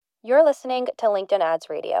You're listening to LinkedIn Ads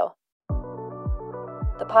Radio,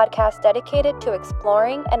 the podcast dedicated to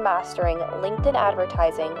exploring and mastering LinkedIn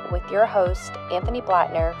advertising with your host, Anthony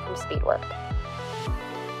Blattner from Speedwork.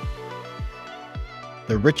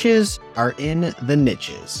 The riches are in the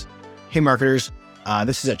niches. Hey marketers,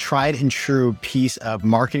 this is a tried and true piece of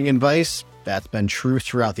marketing advice that's been true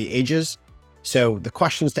throughout the ages. So the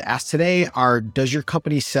questions to ask today are, does your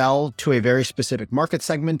company sell to a very specific market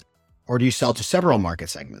segment, or do you sell to several market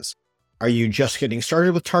segments? Are you just getting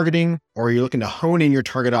started with targeting, or are you looking to hone in your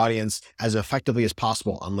target audience as effectively as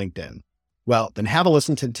possible on LinkedIn? Well, then have a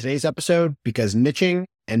listen to today's episode, because niching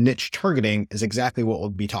and niche targeting is exactly what we'll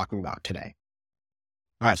be talking about today.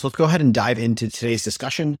 All right, so let's go ahead and dive into today's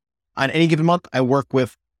discussion. On any given month, I work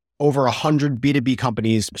with over 100 B2B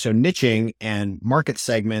companies, so niching and market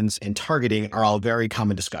segments and targeting are all very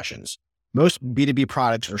common discussions. Most B2B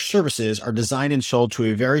products or services are designed and sold to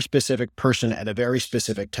a very specific person at a very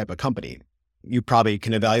specific type of company. You probably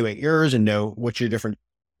can evaluate yours and know what your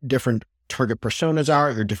different target personas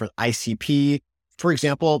are, your different ICP. For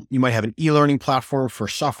example, you might have an e-learning platform for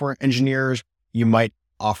software engineers. You might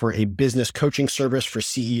offer a business coaching service for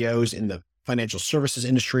CEOs in the financial services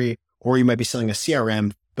industry, or you might be selling a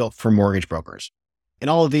CRM built for mortgage brokers. In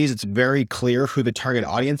all of these, it's very clear who the target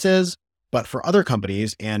audience is, but for other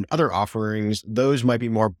companies and other offerings, those might be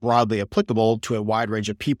more broadly applicable to a wide range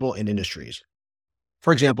of people and industries.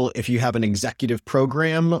 For example, if you have an executive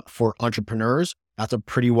program for entrepreneurs, that's a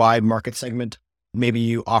pretty wide market segment. Maybe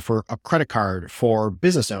you offer a credit card for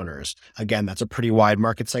business owners. Again, that's a pretty wide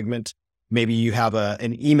market segment. Maybe you have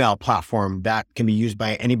an email platform that can be used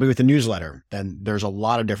by anybody with a newsletter. Then there's a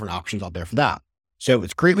lot of different options out there for that. So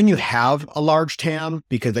it's great when you have a large TAM,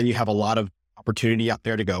 because then you have a lot of opportunity out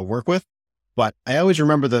there to go work with. But I always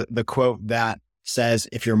remember the quote that says,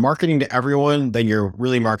 if you're marketing to everyone, then you're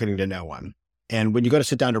really marketing to no one. And when you go to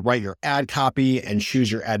sit down to write your ad copy and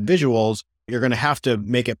choose your ad visuals, you're going to have to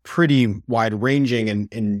make it pretty wide ranging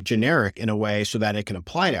and generic in a way so that it can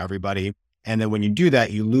apply to everybody. And then when you do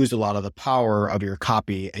that, you lose a lot of the power of your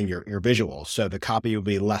copy and your visuals. So the copy will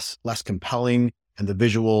be less compelling, and the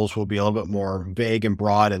visuals will be a little bit more vague and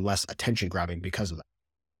broad and less attention grabbing because of that.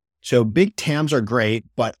 So big TAMs are great,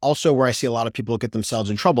 but also where I see a lot of people get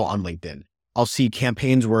themselves in trouble on LinkedIn. I'll see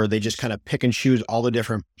campaigns where they just kind of pick and choose all the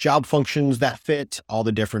different job functions that fit, all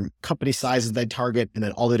the different company sizes they target, and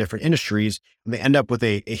then all the different industries. And they end up with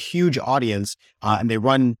a huge audience, and they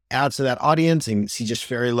run ads to that audience and see just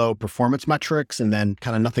very low performance metrics, and then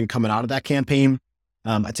kind of nothing coming out of that campaign.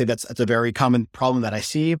 I'd say that's a very common problem that I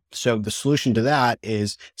see. So the solution to that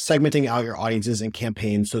is segmenting out your audiences and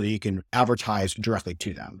campaigns so that you can advertise directly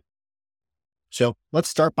to them. So let's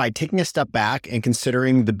start by taking a step back and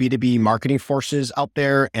considering the B2B marketing forces out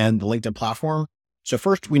there and the LinkedIn platform. So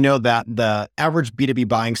first, we know that the average B2B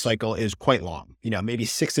buying cycle is quite long, maybe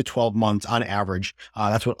 6 to 12 months on average.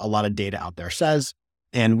 That's what a lot of data out there says.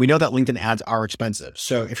 And we know that LinkedIn ads are expensive.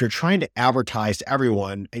 So if you're trying to advertise to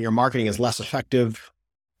everyone and your marketing is less effective,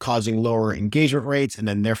 causing lower engagement rates and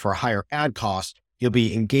then therefore higher ad costs, you'll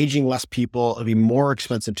be engaging less people. It'll be more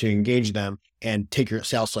expensive to engage them and take your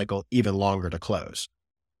sales cycle even longer to close.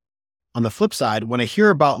 On the flip side, when I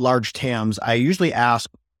hear about large TAMs, I usually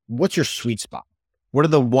ask, what's your sweet spot? What are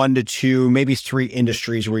the 1 to 2, maybe 3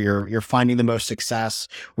 industries where you're finding the most success,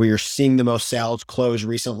 where you're seeing the most sales close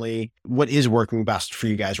recently? What is working best for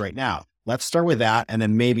you guys right now? Let's start with that, and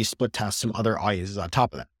then maybe split test some other audiences on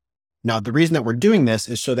top of that. Now, the reason that we're doing this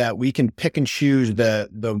is so that we can pick and choose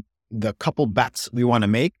the couple bets we want to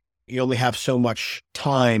make. You only have so much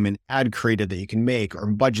time and ad creative that you can make or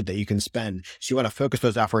budget that you can spend. So you want to focus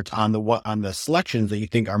those efforts on the selections that you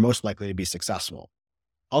think are most likely to be successful.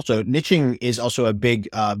 Also, niching is also a big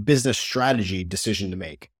business strategy decision to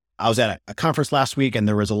make. I was at a conference last week, and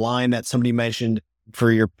there was a line that somebody mentioned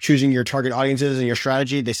for choosing your target audiences and your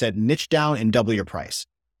strategy. They said, niche down and double your price.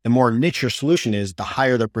 The more niche your solution is, the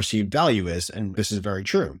higher the perceived value is. And this is very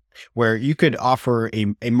true, where you could offer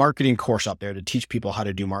a marketing course out there to teach people how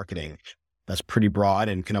to do marketing. That's pretty broad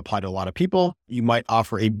and can apply to a lot of people. You might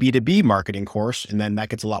offer a B2B marketing course, and then that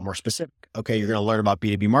gets a lot more specific. Okay, you're going to learn about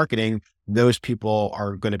B2B marketing. Those people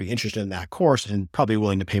are going to be interested in that course and probably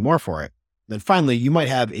willing to pay more for it. Then finally, you might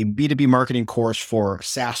have a B2B marketing course for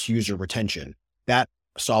SaaS user retention. That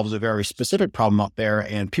solves a very specific problem out there,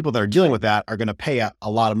 and people that are dealing with that are going to pay a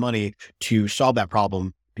lot of money to solve that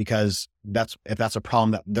problem, because if that's a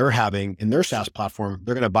problem that they're having in their SaaS platform,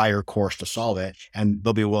 they're going to buy your course to solve it, and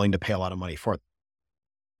they'll be willing to pay a lot of money for it,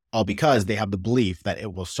 all because they have the belief that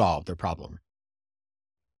it will solve their problem.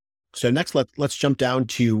 So next, let's jump down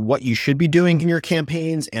to what you should be doing in your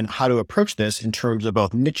campaigns and how to approach this in terms of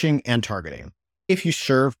both niching and targeting. If you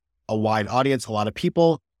serve a wide audience, a lot of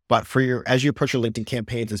people. But as you approach your LinkedIn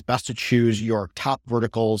campaigns, it's best to choose your top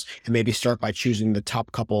verticals and maybe start by choosing the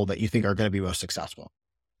top couple that you think are going to be most successful.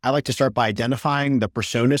 I like to start by identifying the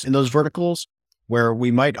personas in those verticals, where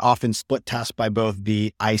we might often split test by both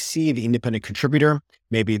the IC, the independent contributor,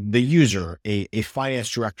 maybe the user, a finance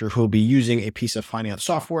director who will be using a piece of finance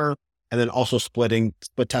software, and then also split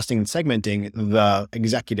testing and segmenting the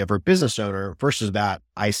executive or business owner versus that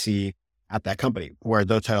IC at that company, where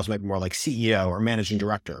those titles might be more like CEO or managing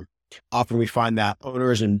director. Often we find that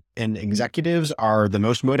owners and executives are the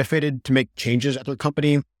most motivated to make changes at their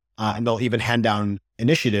company, and they'll even hand down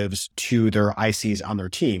initiatives to their ICs on their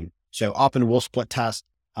team. So often we'll split test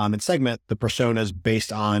and segment the personas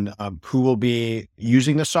based on who will be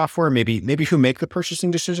using the software, maybe who make the purchasing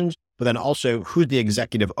decisions, but then also who's the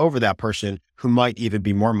executive over that person who might even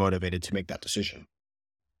be more motivated to make that decision.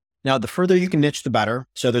 Now, the further you can niche, the better.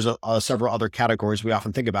 So there's several other categories we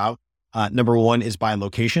often think about. Number one is by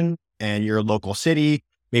location and your local city.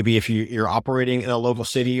 Maybe if you're operating in a local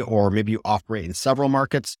city, or maybe you operate in several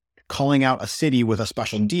markets, calling out a city with a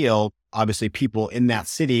special deal, obviously people in that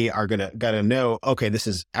city are gotta know, okay, this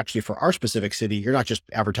is actually for our specific city. You're not just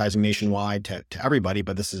advertising nationwide to everybody,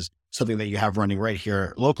 but this is something that you have running right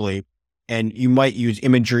here locally. And you might use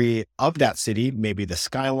imagery of that city, maybe the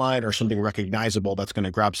skyline or something recognizable that's going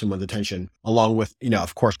to grab someone's attention, along with,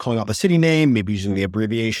 of course, calling out the city name, maybe using the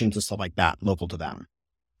abbreviations and stuff like that local to them.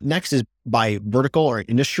 Next is by vertical or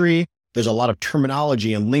industry. There's a lot of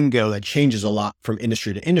terminology and lingo that changes a lot from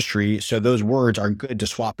industry to industry. So those words are good to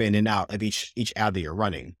swap in and out of each ad that you're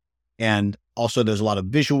running. And also there's a lot of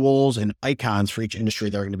visuals and icons for each industry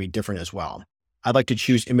that are going to be different as well. I'd like to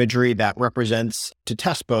choose imagery that to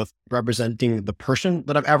test both representing the person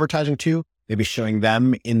that I'm advertising to, maybe showing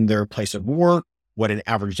them in their place of work, what an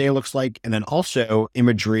average day looks like, and then also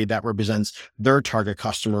imagery that represents their target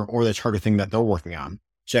customer or the target thing that they're working on.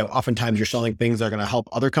 So oftentimes you're selling things that are going to help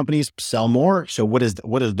other companies sell more. So what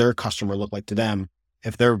does their customer look like to them?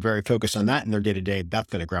 If they're very focused on that in their day-to-day, that's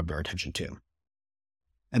going to grab their attention too.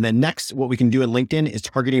 And then next, what we can do in LinkedIn is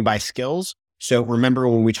targeting by skills. So remember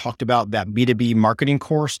when we talked about that B2B marketing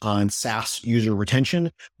course on SaaS user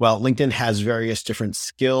retention? Well, LinkedIn has various different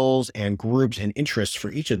skills and groups and interests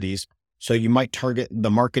for each of these. So you might target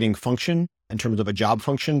the marketing function in terms of a job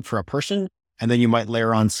function for a person. And then you might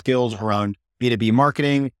layer on skills around B2B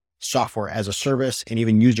marketing, software as a service, and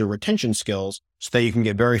even user retention skills, so that you can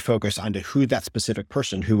get very focused onto who that specific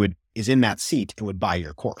person is in that seat and would buy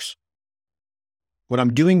your course. When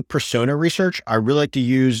I'm doing persona research, I really like to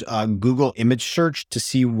use Google image search to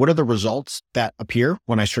see what are the results that appear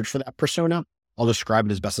when I search for that persona. I'll describe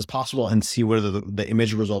it as best as possible and see what are the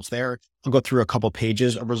image results there. I'll go through a couple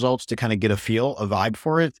pages of results to kind of get a vibe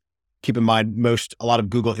for it. Keep in mind, a lot of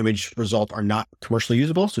Google image results are not commercially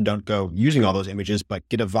usable, so don't go using all those images, but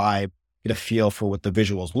get a vibe, get a feel for what the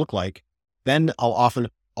visuals look like. Then I'll often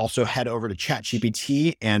also head over to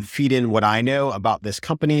ChatGPT and feed in what I know about this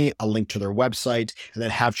company, a link to their website, and then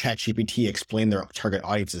have ChatGPT explain their target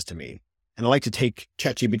audiences to me. And I like to take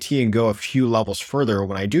ChatGPT and go a few levels further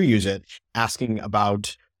when I do use it, asking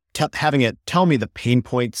about having it tell me the pain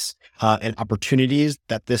points and opportunities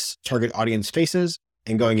that this target audience faces,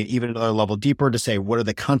 and going even another level deeper to say, what are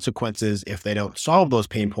the consequences if they don't solve those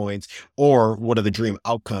pain points, or what are the dream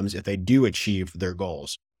outcomes if they do achieve their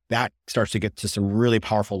goals? That starts to get to some really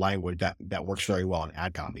powerful language that works very well in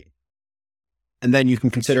ad copy. And then you can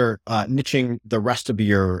consider niching the rest of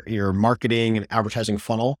your marketing and advertising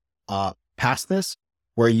funnel past this,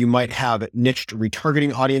 where you might have niched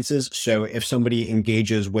retargeting audiences. So if somebody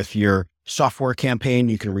engages with your software campaign,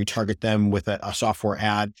 you can retarget them with a software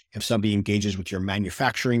ad. If somebody engages with your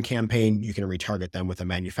manufacturing campaign, you can retarget them with a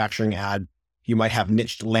manufacturing ad. You might have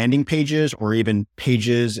niched landing pages or even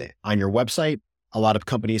pages on your website. A lot of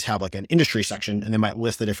companies have like an industry section, and they might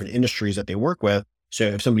list the different industries that they work with. So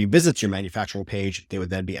if somebody visits your manufacturing page, they would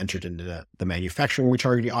then be entered into the manufacturing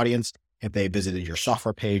retargeting audience. If they visited your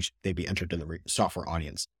software page, they'd be entered in the software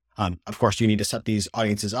audience. Of course, you need to set these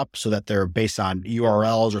audiences up so that they're based on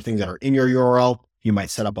URLs or things that are in your URL. You might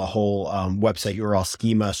set up a whole website URL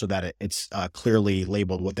schema so that it's clearly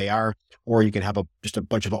labeled what they are, or you can have just a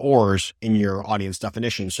bunch of ORs in your audience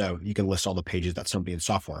definition, so you can list all the pages that somebody in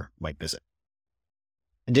software might visit.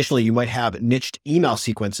 Additionally, you might have niched email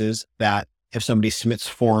sequences that if somebody submits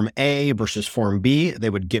Form A versus Form B,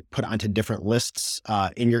 they would get put onto different lists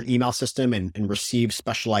in your email system and receive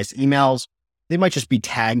specialized emails. They might just be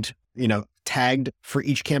tagged for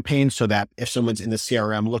each campaign, so that if someone's in the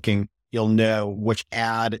CRM looking, you'll know which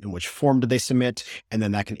ad and which form did they submit. And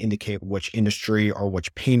then that can indicate which industry or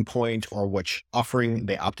which pain point or which offering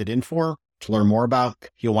they opted in for. to learn more about.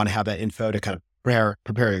 You'll want to have that info to kind of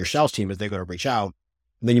prepare your sales team as they go to reach out.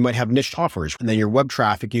 And then you might have niche offers. And then your web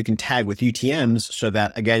traffic, you can tag with UTMs so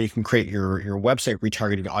that, again, you can create your website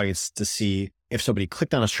retargeting audience to see if somebody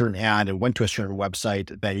clicked on a certain ad and went to a certain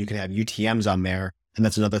website, then you can have UTMs on there. And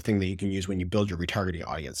that's another thing that you can use when you build your retargeting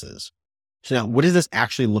audiences. So now, what does this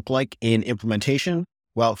actually look like in implementation?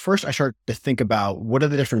 Well, first I start to think about what are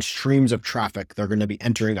the different streams of traffic that are going to be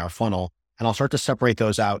entering our funnel. And I'll start to separate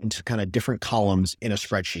those out into kind of different columns in a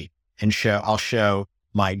spreadsheet. And I'll show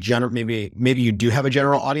my general, maybe you do have a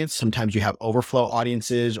general audience. Sometimes you have overflow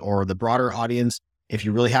audiences or the broader audience. If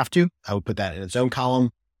you really have to, I would put that in its own column.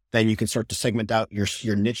 Then you can start to segment out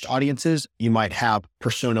your niched audiences. You might have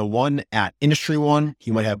persona 1 at industry 1.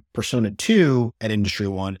 You might have persona 2 at industry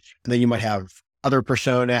 1. And then you might have other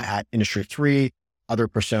persona at industry 3, other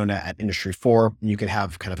persona at industry 4. And you can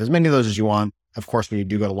have kind of as many of those as you want. Of course, when you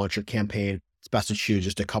do go to launch your campaign, it's best to choose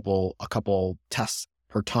just a couple tests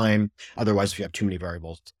per time. Otherwise, if you have too many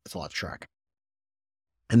variables, it's a lot to track.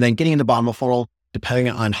 And then getting in the bottom of the funnel, depending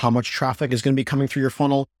on how much traffic is going to be coming through your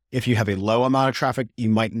funnel. If you have a low amount of traffic, you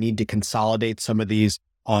might need to consolidate some of these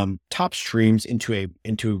top streams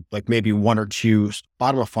into like maybe 1 or 2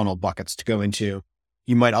 bottom of funnel buckets to go into.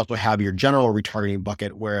 You might also have your general retargeting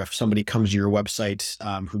bucket where if somebody comes to your website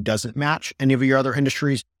who doesn't match any of your other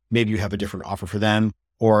industries, maybe you have a different offer for them.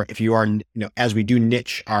 Or if you are, as we do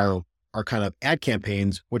niche our kind of ad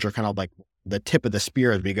campaigns, which are kind of like the tip of the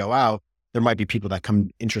spear as we go out, there might be people that come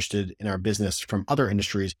interested in our business from other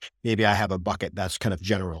industries. Maybe I have a bucket that's kind of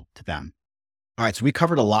general to them. All right, so we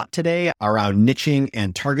covered a lot today around niching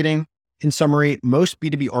and targeting. In summary, most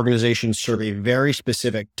B2B organizations serve a very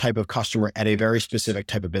specific type of customer at a very specific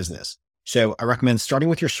type of business. So I recommend starting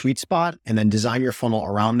with your sweet spot and then design your funnel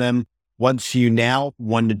around them. Once you nail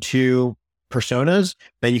 1 to 2 personas,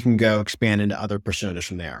 then you can go expand into other personas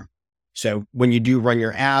from there. So when you do run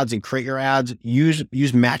your ads and create your ads,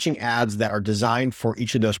 use matching ads that are designed for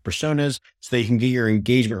each of those personas so that you can get your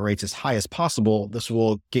engagement rates as high as possible. This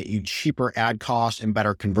will get you cheaper ad costs and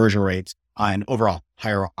better conversion rates and overall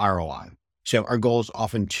higher ROI. So our goal is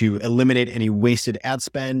often to eliminate any wasted ad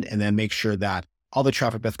spend and then make sure that all the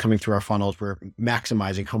traffic that's coming through our funnels, we're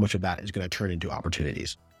maximizing how much of that is going to turn into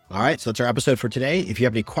opportunities. All right, so that's our episode for today. If you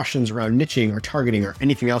have any questions around niching or targeting or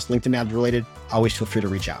anything else LinkedIn ads related, always feel free to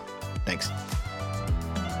reach out. Thanks.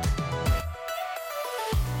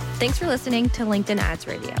 Thanks for listening to LinkedIn Ads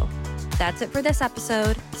Radio. That's it for this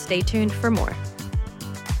episode. Stay tuned for more.